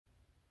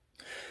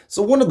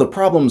So one of the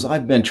problems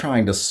I've been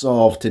trying to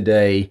solve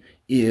today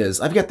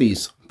is I've got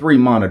these three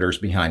monitors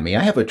behind me.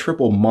 I have a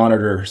triple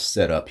monitor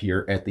setup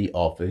here at the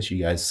office.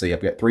 You guys see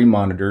I've got three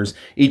monitors.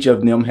 Each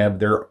of them have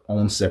their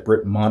own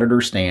separate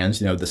monitor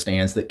stands, you know, the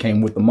stands that came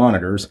with the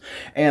monitors.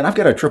 And I've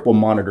got a triple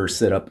monitor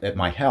set up at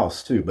my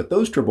house too. But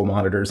those triple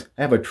monitors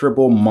have a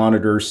triple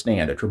monitor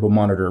stand, a triple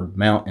monitor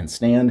mount and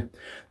stand.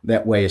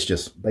 That way it's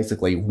just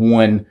basically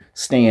one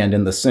stand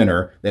in the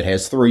center that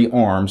has three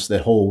arms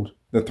that hold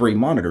the three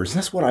monitors.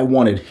 That's what I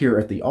wanted here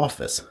at the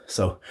office.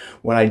 So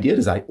what I did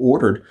is I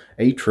ordered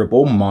a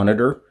triple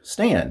monitor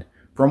stand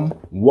from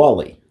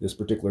WALI. This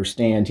particular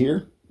stand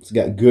here, it's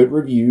got good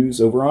reviews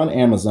over on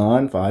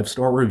Amazon,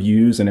 5-star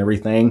reviews and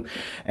everything.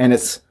 And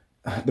it's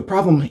the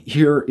problem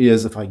here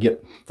is if I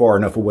get far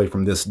enough away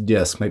from this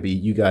disc, maybe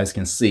you guys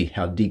can see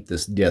how deep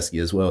this disc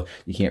is. Well,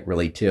 you can't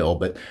really tell,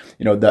 but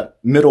you know, the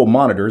middle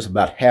monitor is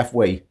about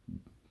halfway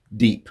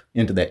deep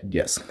into that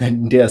disc.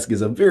 That disc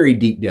is a very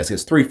deep disc.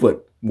 It's 3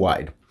 foot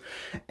wide.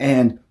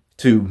 And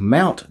to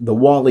mount the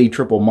WALI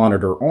triple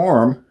monitor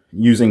arm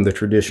using the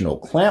traditional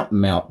clamp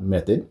mount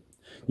method,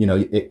 you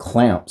know, it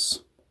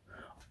clamps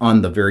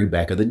on the very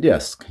back of the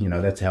disc. You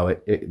know, that's how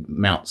it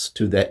mounts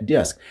to that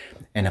disc.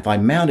 And if I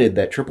mounted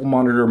that triple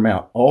monitor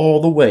mount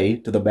all the way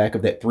to the back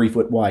of that 3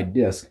 foot wide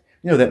disc,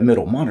 you know, that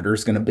middle monitor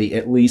is going to be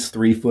at least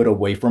 3 foot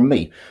away from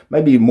me.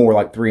 Maybe more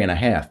like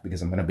 3.5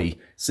 because I'm going to be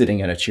sitting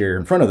in a chair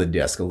in front of the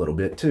desk a little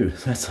bit too.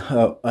 That's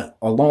a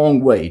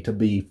long way to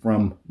be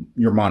from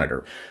your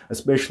monitor,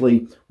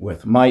 especially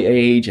with my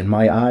age and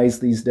my eyes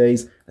these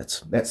days.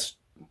 That's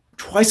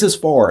twice as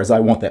far as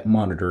I want that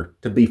monitor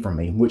to be from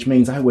me, which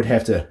means I would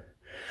have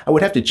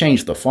to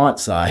change the font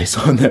size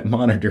on that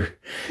monitor.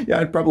 Yeah,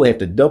 I'd probably have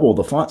to double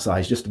the font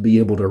size just to be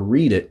able to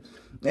read it.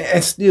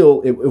 And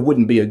still, it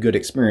wouldn't be a good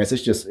experience.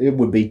 It's just, it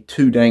would be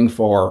too dang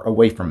far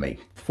away from me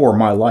for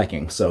my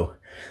liking. So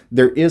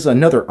there is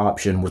another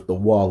option with the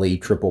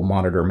WALI triple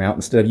monitor mount.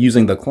 Instead of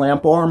using the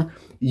clamp arm,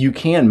 you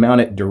can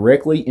mount it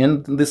directly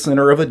in the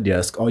center of a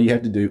disc. All you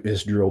have to do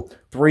is drill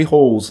 3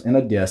 holes in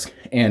a disc,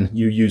 and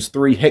you use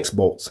 3 hex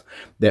bolts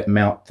that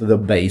mount to the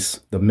base,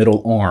 the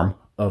middle arm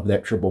of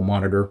that triple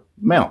monitor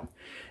mount.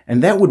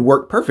 And that would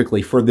work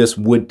perfectly for this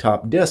wood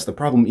top desk. The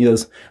problem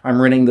is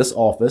I'm renting this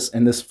office,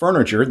 and this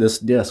furniture, this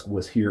desk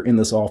was here in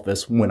this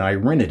office when I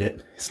rented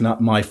it. It's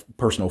not my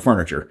personal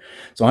furniture.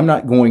 So I'm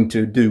not going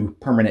to do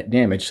permanent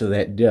damage to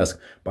that desk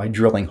by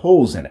drilling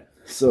holes in it.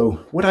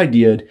 So what I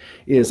did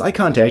is I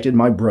contacted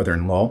my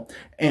brother-in-law,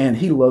 and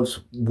he loves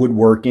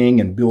woodworking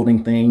and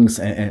building things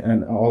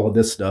and all of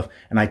this stuff.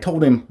 And I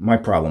told him my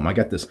problem. I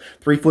got this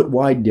 3 foot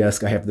wide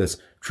desk. I have this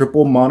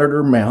triple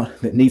monitor mount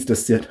that needs to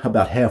sit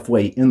about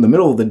halfway in the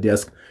middle of the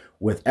desk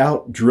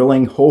without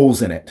drilling holes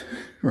in it,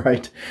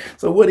 right?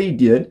 So what he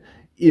did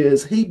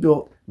is he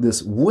built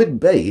this wood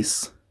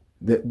base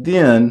that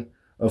then,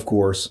 of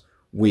course,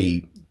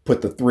 we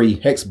put the 3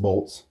 hex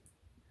bolts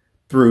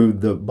through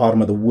the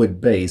bottom of the wood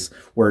base,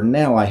 where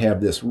now I have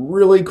this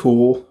really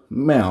cool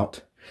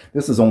mount.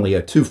 This is only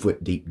a 2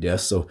 foot deep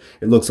disc, so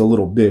it looks a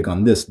little big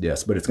on this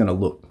disc, but it's going to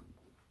look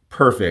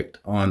perfect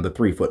on the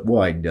 3 foot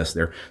wide disc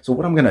there. So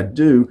what I'm going to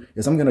do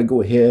is I'm going to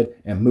go ahead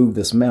and move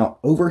this mount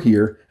over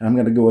here, and I'm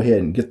going to go ahead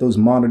and get those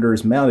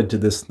monitors mounted to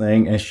this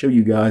thing and show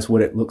you guys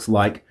what it looks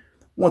like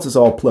once it's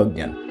all plugged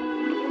in.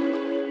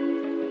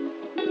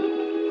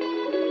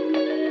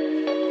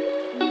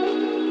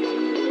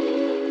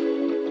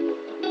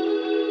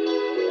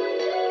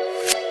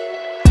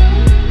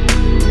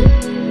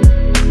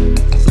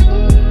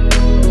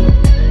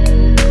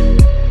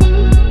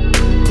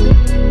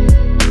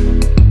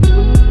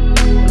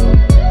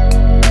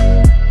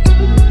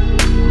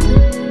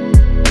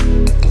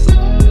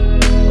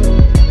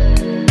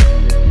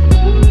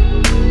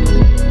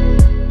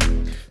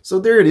 So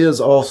there it is,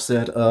 all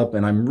set up,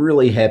 and I'm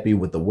really happy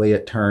with the way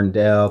it turned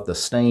out. The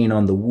stain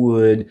on the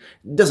wood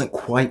doesn't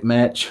quite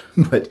match,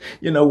 but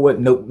you know what?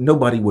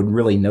 Nobody would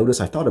really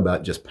notice. I thought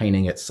about just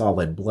painting it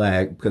solid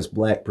black because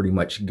black pretty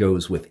much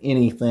goes with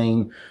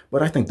anything,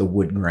 but I think the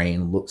wood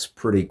grain looks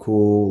pretty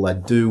cool. I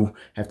do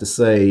have to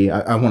say,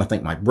 I want to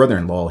thank my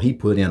brother-in-law. He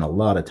put in a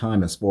lot of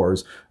time as far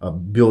as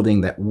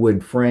building that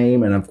wood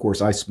frame, and of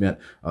course I spent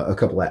a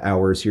couple of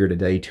hours here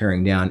today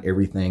tearing down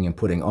everything and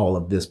putting all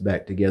of this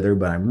back together,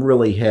 but I'm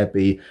really happy.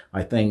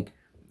 I think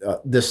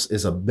this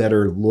is a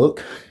better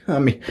look. I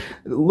mean,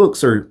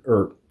 looks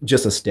are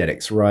just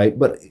aesthetics, right?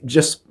 But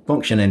just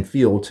function and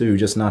feel too,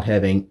 just not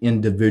having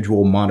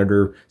individual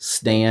monitor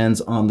stands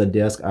on the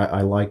desk.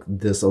 I like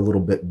this a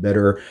little bit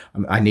better.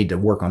 I need to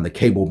work on the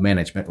cable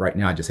management right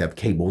now. I just have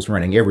cables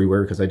running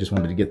everywhere because I just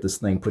wanted to get this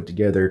thing put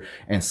together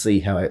and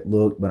see how it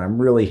looked, but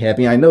I'm really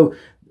happy. I know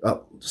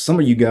some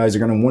of you guys are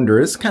going to wonder,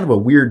 it's kind of a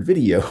weird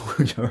video,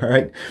 all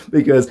right?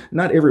 Because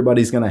not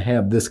everybody's going to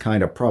have this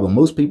kind of problem.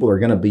 Most people are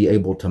going to be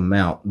able to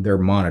mount their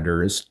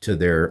monitors to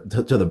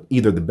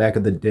either the back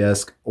of the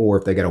desk, or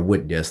if they got a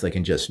wood desk, they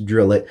can just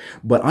drill it.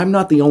 But I'm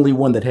not the only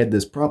one that had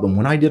this problem.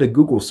 When I did a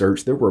Google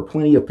search, there were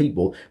plenty of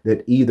people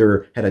that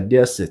either had a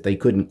desk that they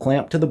couldn't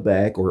clamp to the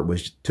back, or it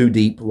was too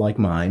deep like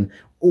mine,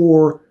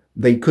 or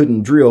they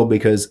couldn't drill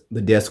because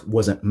the disc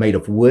wasn't made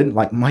of wood.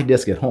 Like my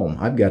disc at home,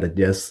 I've got a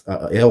disc,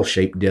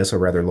 L-shaped disc, a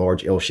rather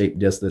large L-shaped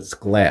disc that's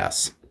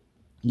glass.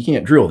 You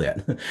can't drill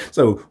that.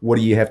 So what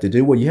do you have to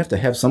do? Well, you have to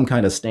have some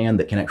kind of stand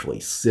that can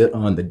actually sit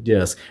on the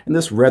disc. And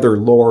this rather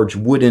large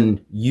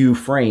wooden U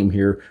frame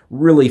here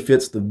really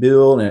fits the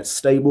bill, and it's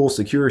stable,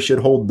 secure, should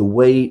hold the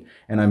weight,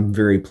 and I'm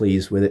very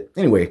pleased with it.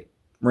 Anyway,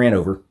 ran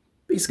over.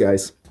 Peace,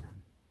 guys.